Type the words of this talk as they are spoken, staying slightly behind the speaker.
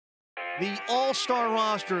the all-star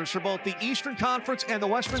rosters for both the Eastern Conference and the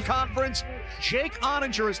Western Conference. Jake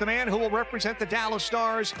Oettinger is the man who will represent the Dallas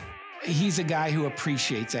Stars. He's a guy who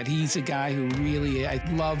appreciates that. He's a guy who really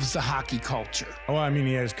loves the hockey culture. Well, I mean,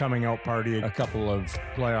 he had his coming out party a couple of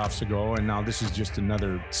playoffs ago, and now this is just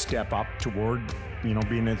another step up toward,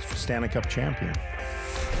 being a Stanley Cup champion.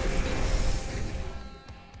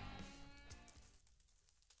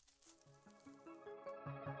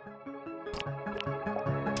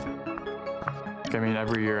 I mean,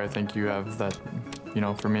 every year I think you have that,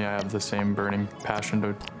 for me, I have the same burning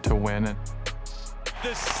passion to win.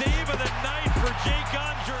 The save of the night for Jake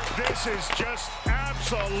Oettinger. This is just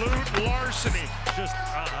absolute larceny. Just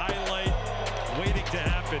a highlight waiting to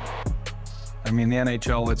happen. I mean, the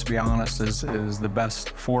NHL, let's be honest, is the best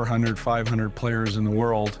 400, 500 players in the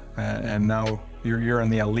world. And now you're in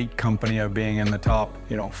the elite company of being in the top,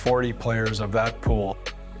 40 players of that pool.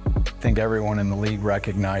 I think everyone in the league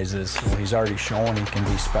recognizes he's already shown he can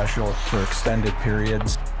be special for extended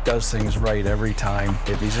periods, does things right every time.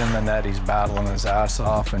 If he's in the net, he's battling his ass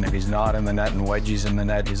off, and if he's not in the net and Wedgie's in the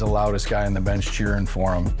net, he's the loudest guy on the bench cheering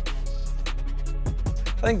for him.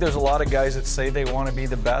 I think there's a lot of guys that say they want to be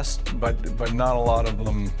the best, but not a lot of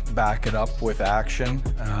them back it up with action.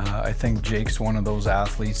 I think Jake's one of those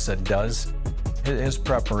athletes that does. His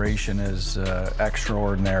preparation is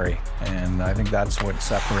extraordinary, and I think that's what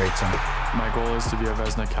separates him. My goal is to be a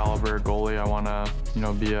Vezina caliber goalie. I want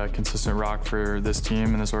to, be a consistent rock for this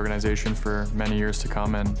team and this organization for many years to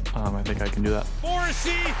come, and I think I can do that.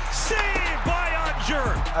 Morrissey, saved by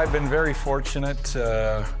Oettinger. I've been very fortunate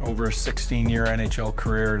over a 16-year NHL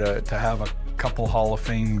career to have a couple Hall of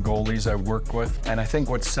Fame goalies I've worked with, and I think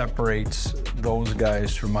what separates those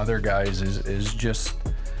guys from other guys is just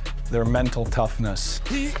their mental toughness.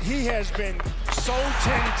 He has been so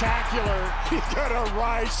tentacular. He's got a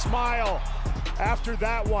wry smile after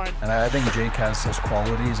that one. And I think Jake has those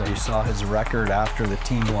qualities. You saw his record after the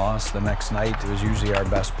team lost the next night. He was usually our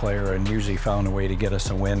best player and usually found a way to get us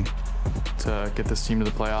a win. To get this team to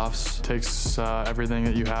the playoffs takes everything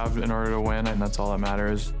that you have in order to win, and that's all that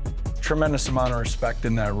matters. Tremendous amount of respect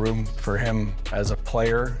in that room for him as a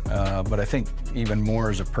player, but I think even more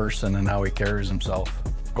as a person and how he carries himself.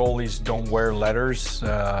 Goalies don't wear letters,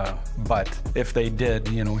 but if they did,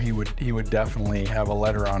 he would definitely have a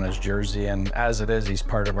letter on his jersey. And as it is, he's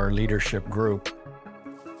part of our leadership group.